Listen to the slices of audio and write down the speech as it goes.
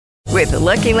With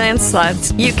Lucky Land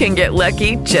Slots, you can get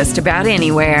lucky just about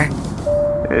anywhere.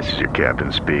 This is your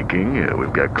captain speaking.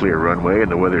 We've got clear runway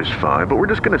and the weather's fine, but we're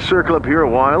just going to circle up here a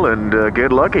while and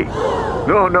get lucky.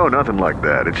 No, nothing like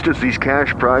that. It's just these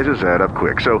cash prizes add up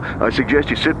quick. So I suggest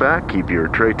you sit back, keep your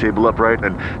tray table upright,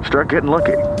 and start getting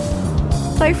lucky.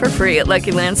 Play for free at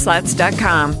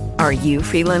LuckyLandSlots.com. Are you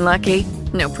feeling lucky?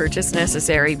 No purchase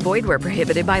necessary. Void where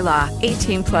prohibited by law.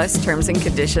 18 plus terms and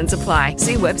conditions apply.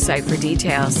 See website for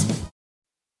details.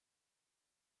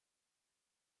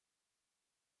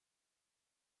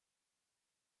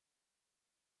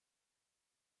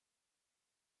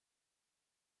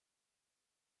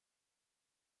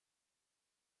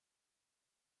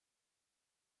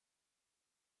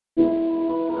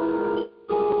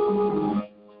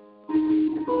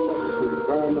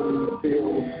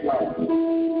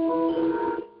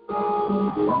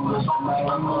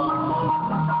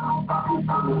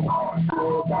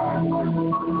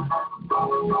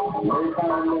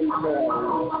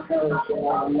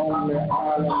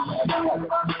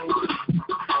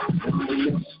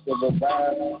 Of a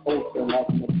vast ocean of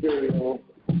material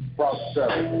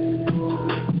prosperity.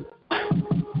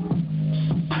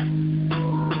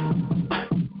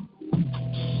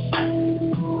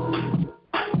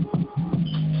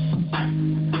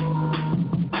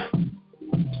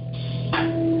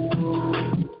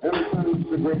 Ever since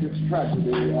the greatest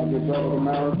tragedy of the adult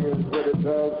America is what it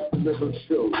does to little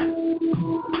children.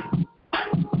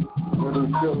 Little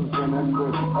children in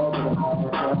this other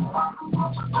America.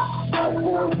 Our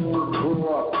forces grew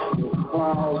up with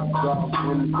clouds of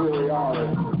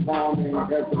inferiority forming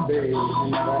every day in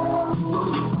their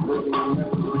little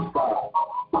mental sky.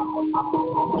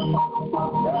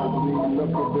 As we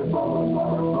look at this other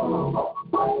America,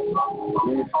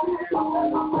 we see it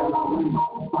as an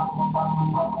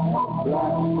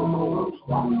black supports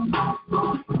and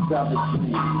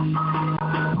savagery.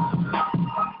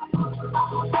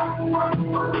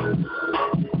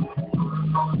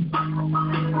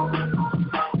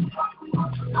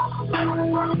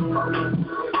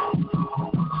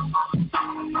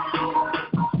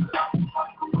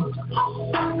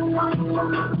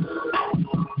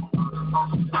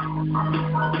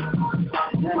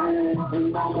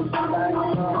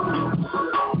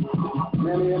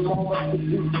 Many moments of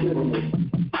futility.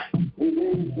 We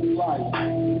need some light.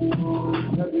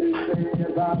 Let me say,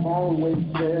 as I've always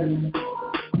said,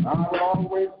 I will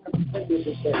always continue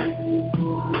to say,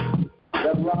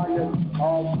 that riots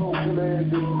are socially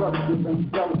destructive and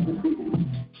self-defeating.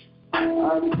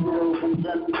 I'm still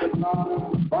convinced that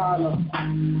non-violence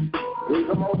is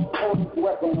the most potent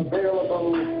weapon available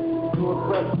to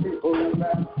oppress people in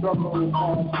their struggle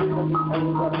for freedom and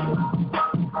justice.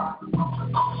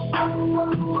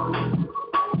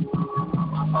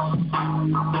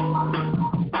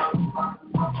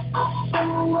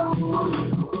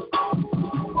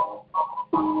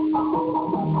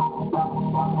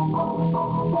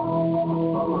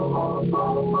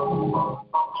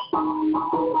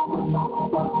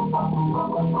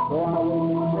 So I will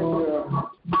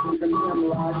continue to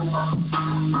life.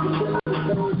 Continue to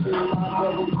say to my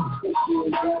brothers and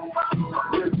sisters that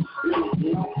this is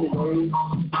not the way.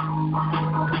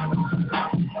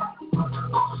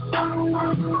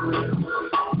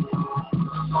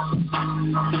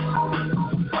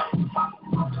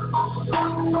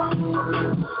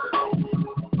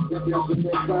 If you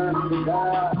have time to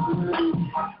die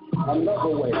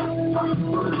another way,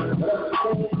 but at the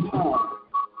same time,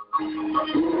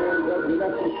 it is as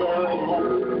necessary for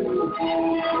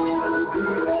me to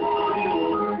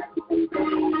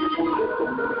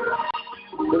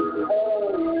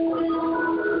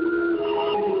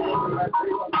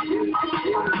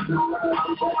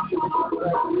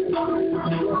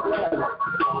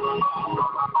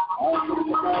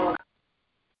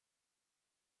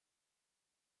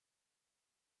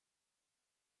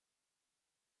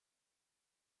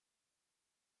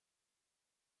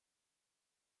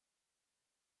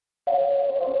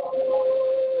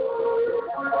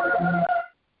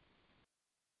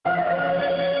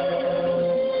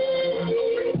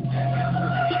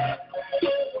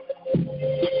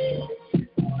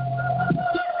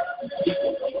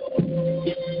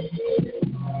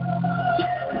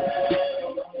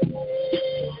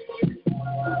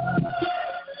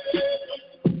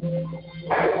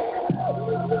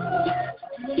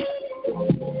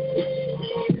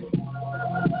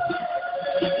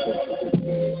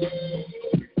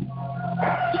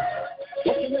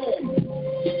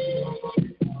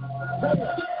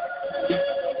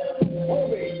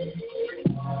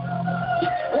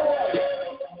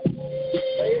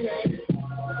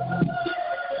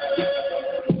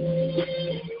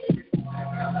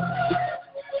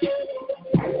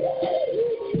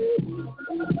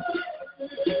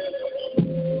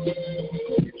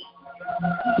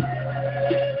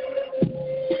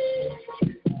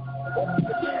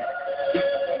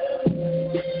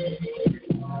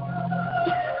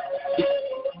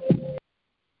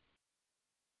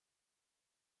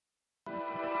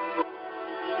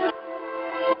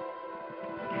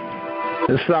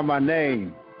It's not my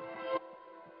name.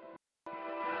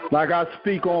 Like I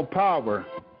speak on power.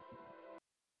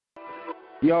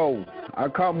 Yo, I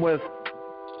come with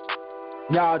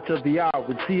knowledge of the hour.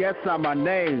 See, that's not my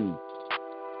name.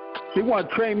 They want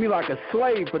to train me like a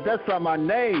slave, but that's not my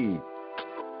name.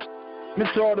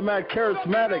 Mr. Automatic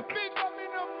Charismatic.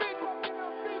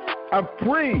 I'm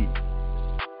free.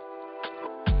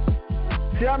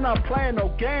 See, I'm not playing no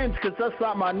games because that's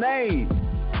not my name.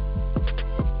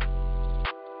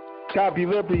 Gotta be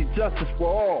liberty, justice for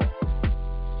all.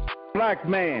 Black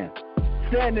man,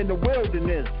 stand in the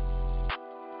wilderness.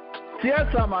 See,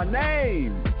 that's not my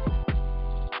name.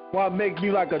 Want to make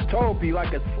me like a Toby,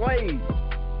 like a slave.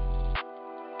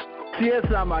 See,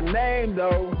 that's not my name,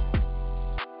 though.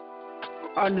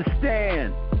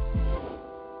 Understand.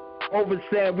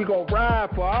 Overstand, we gonna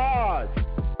ride for ours.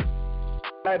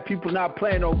 Black people not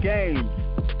playing no games.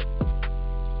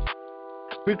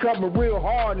 We coming real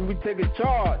hard and we taking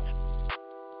charge.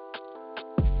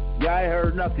 Yeah, I ain't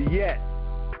heard nothing yet.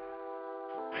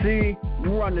 See, we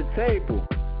run the table.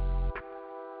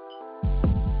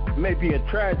 Maybe a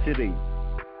tragedy.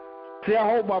 See, I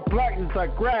hold my blackness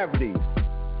like gravity.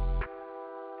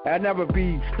 I never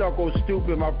be stuck or stupid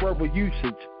in my verbal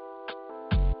usage.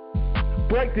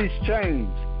 Break these chains.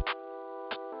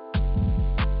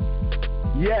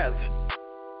 Yes.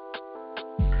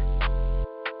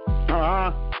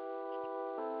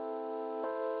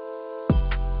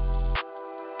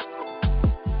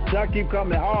 So I keep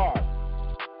coming hard.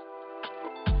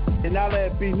 And I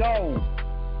let it be known.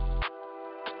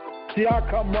 See, I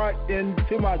come right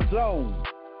into my zone.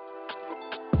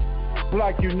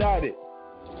 Black United.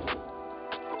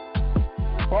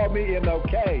 Call me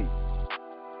MLK.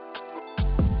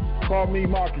 Call me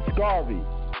Marcus Garvey.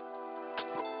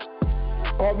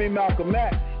 Call me Malcolm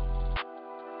X.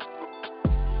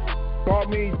 Call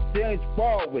me James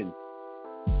Baldwin.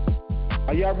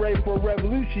 Are y'all ready for a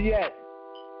revolution yet?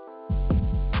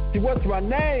 See, what's my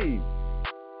name?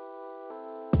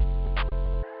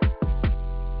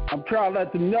 I'm trying to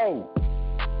let them know.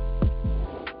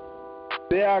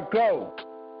 There I go.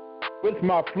 With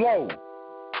my flow.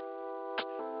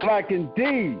 Black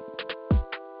indeed.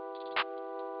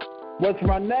 What's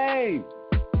my name?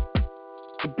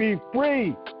 To be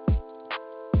free.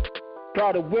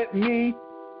 Try to whip me.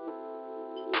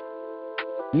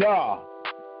 Nah.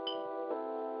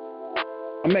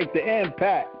 I make the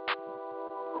impact.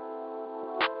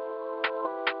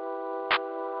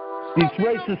 These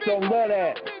racists don't love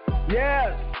that.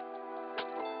 Yes.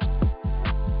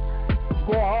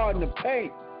 Go hard in the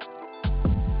paint.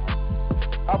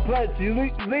 I pledge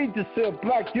allegiance to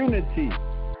black unity.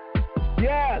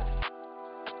 Yes.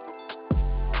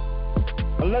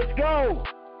 Let's go.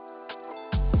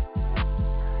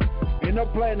 Ain't no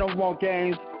playing no more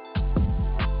games.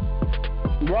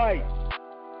 Right.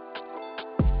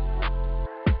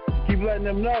 Keep letting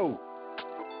them know.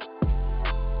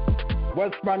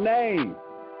 What's my name?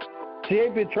 She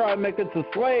ain't been trying to make us a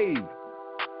slave.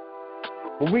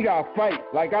 But we gotta fight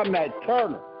like I'm Matt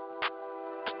Turner.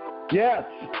 Yes.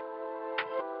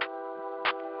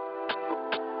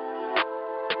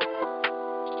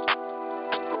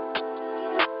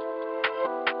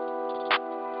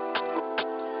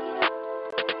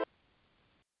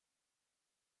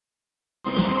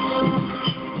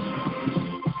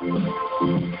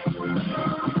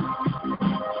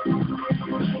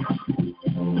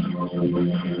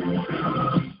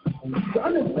 To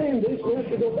understand this, we have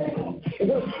to go back to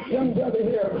what young brother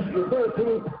here referred to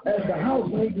as the house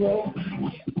Negro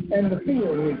and the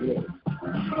field Negro.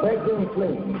 Back during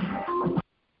slavery.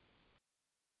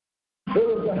 There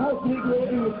was the house Negro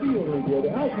and the field Negro.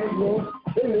 The house Negro,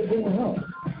 they lived in the house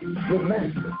with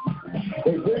masters.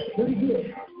 They dressed pretty good.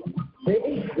 They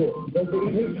ate good, but they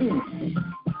ate food.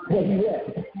 What he left.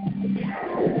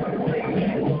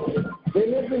 They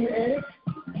lived in the attic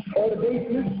or the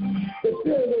basement, but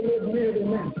still they lived near the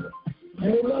master. And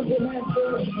they loved their master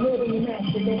more than the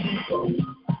master loved themselves.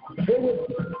 They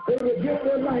would give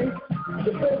their life to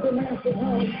serve the master's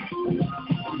house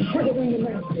quicker than the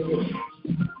master would.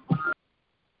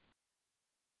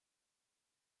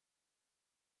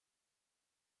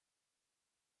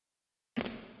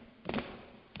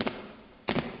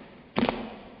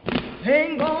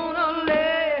 Ain't gonna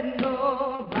let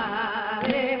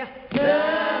nobody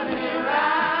turn me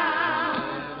around,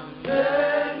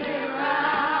 turn me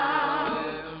around,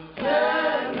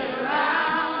 turn me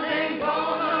around. Ain't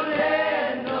gonna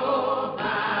let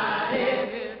nobody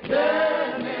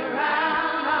turn me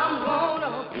around. I'm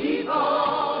gonna keep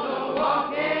on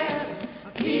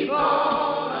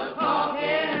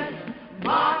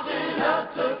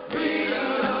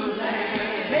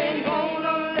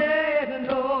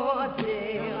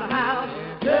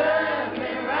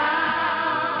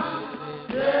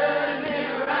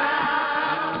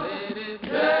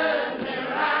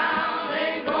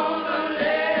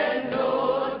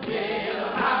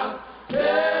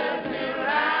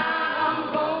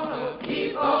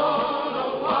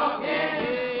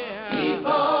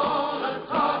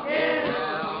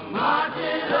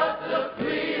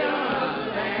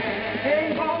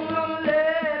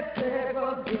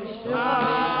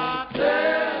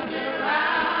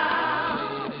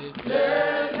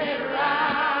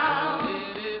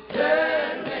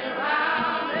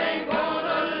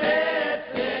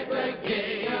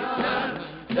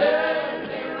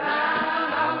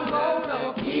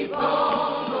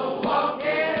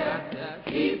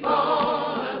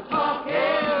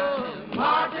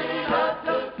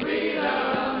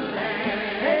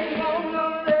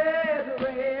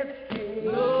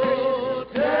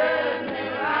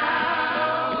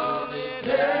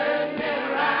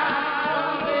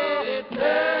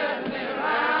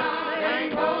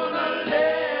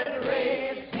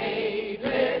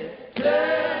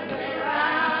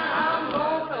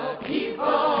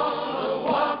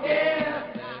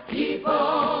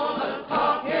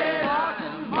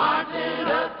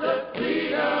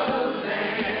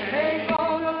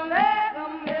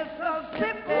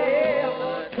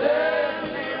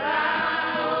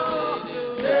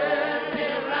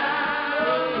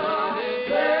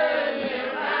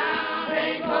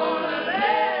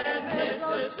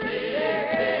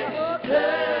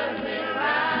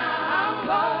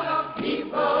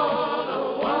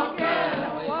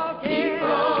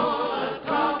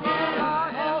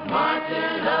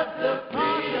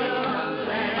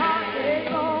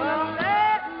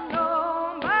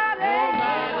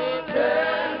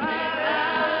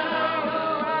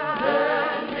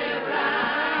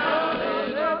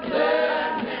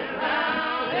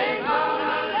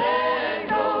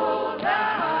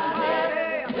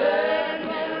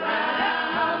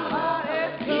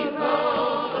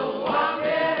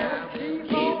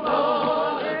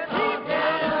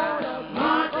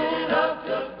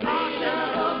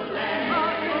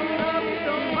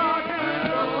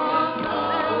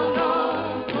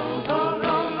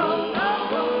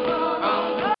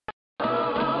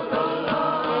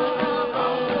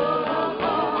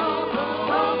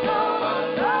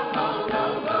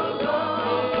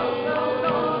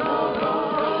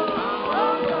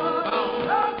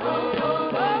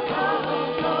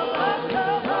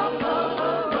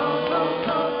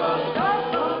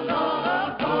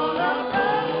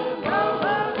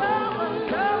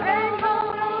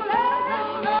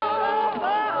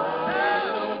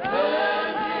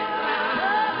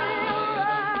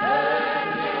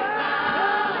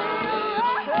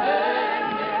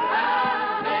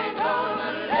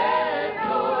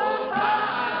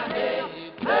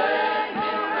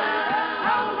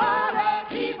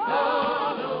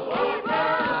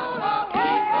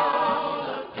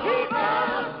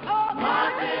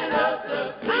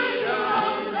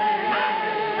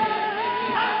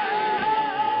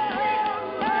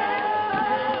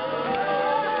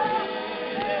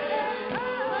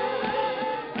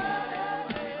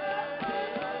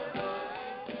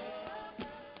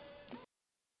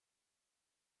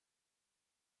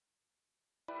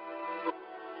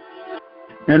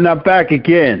And I'm back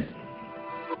again.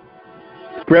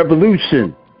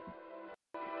 Revolution.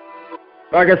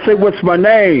 Like I said, what's my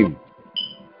name?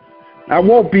 I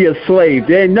won't be a slave.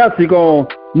 There ain't nothing gonna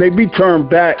make me turn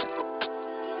back.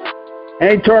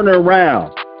 Ain't turning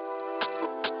around.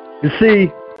 You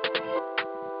see,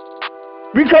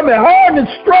 we coming hard and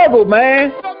struggle,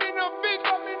 man.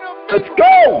 Let's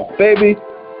go, baby.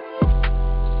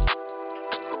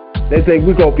 They think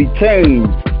we gonna be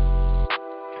changed.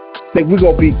 Think we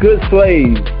gonna be good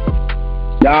slaves.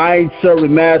 Nah, I ain't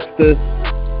serving master.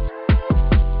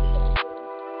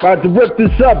 About to rip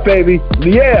this up, baby.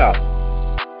 Yeah.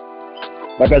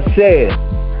 Like I said.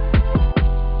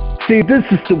 See, this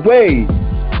is the way.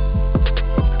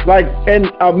 Like in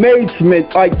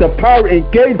amazement, like the power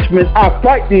engagement, I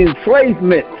fight the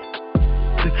enslavement.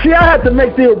 See, I had to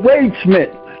make the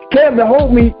arrangement. Can't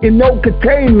hold me in no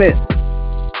containment.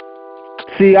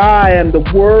 See, I am the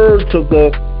words of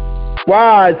the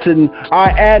wise, and I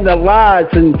analyze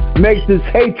and make this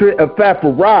hatred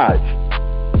evaporize.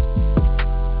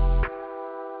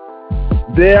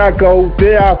 There I go,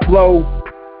 there I flow.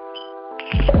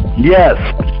 Yes.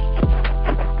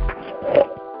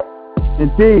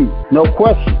 Indeed, no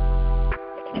question.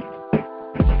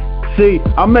 See,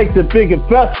 I make the big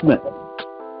investment.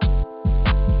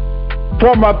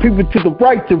 Turn my people to the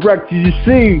right direction. You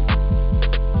see,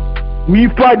 when you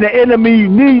fight the enemy, you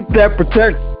need that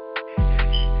protection.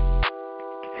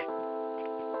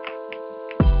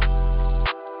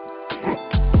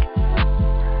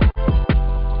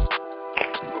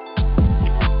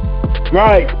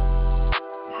 Right.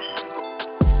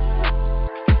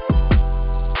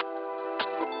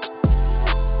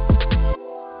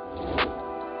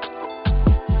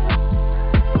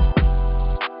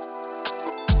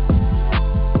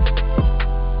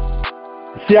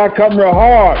 See, I come real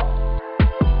hard.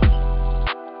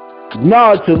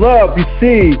 Knowledge and love, you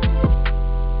see.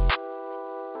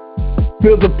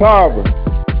 Feel the power.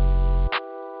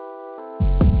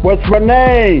 What's my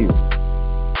name?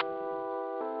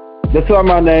 That's not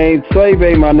my name. Slave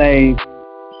ain't my name.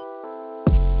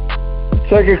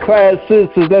 Second class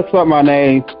citizens, that's not my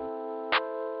name.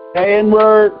 That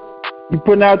N-word you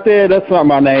putting out there, that's not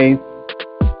my name.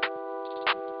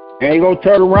 I ain't gonna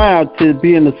turn around to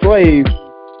being a slave.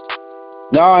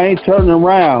 No, I ain't turning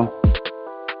around.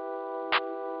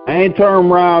 I ain't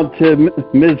turning around to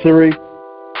misery.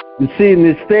 You see, in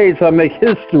the States, I make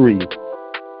history.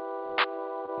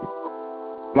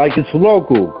 Like it's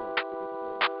local.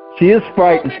 See, this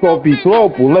fight is going to be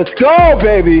global. Let's go,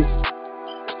 baby.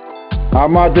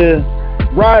 I'm about to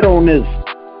ride on this.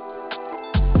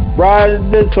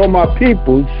 Ride this on my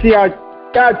people. See, I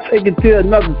got to take it to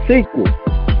another sequel.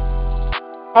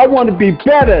 I want to be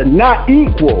better, not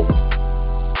equal.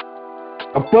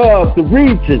 Above the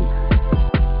region.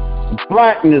 The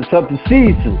blackness of the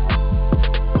season.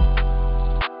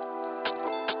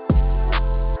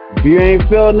 If you ain't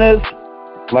feeling this,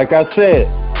 like I said,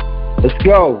 let's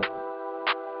go.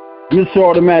 Mr.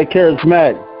 Automatic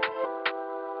Charismatic.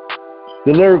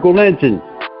 The lyrical engine.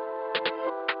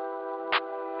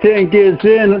 10 gears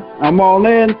in, I'm all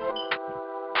in.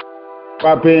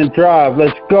 Drop in drive,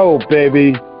 let's go,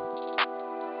 baby.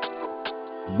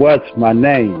 What's my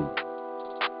name?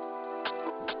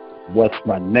 What's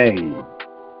my name?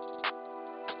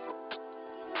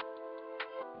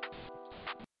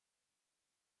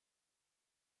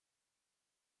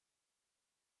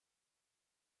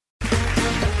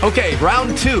 Okay,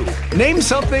 round two. Name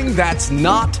something that's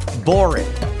not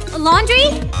boring. A laundry?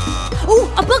 Ooh,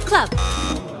 a book club.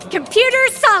 Computer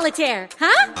solitaire,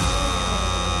 huh?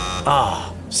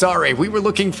 Ah, oh, sorry, we were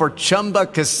looking for Chumba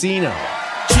Casino.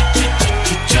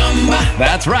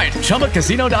 That's right,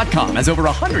 ChumbaCasino.com has over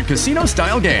 100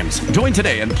 casino-style games. Join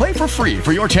today and play for free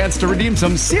for your chance to redeem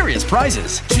some serious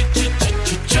prizes.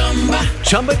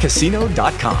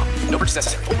 ChumbaCasino.com. No purchase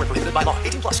necessary. Void where prohibited by law.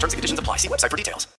 18+ terms and conditions apply. See website for details.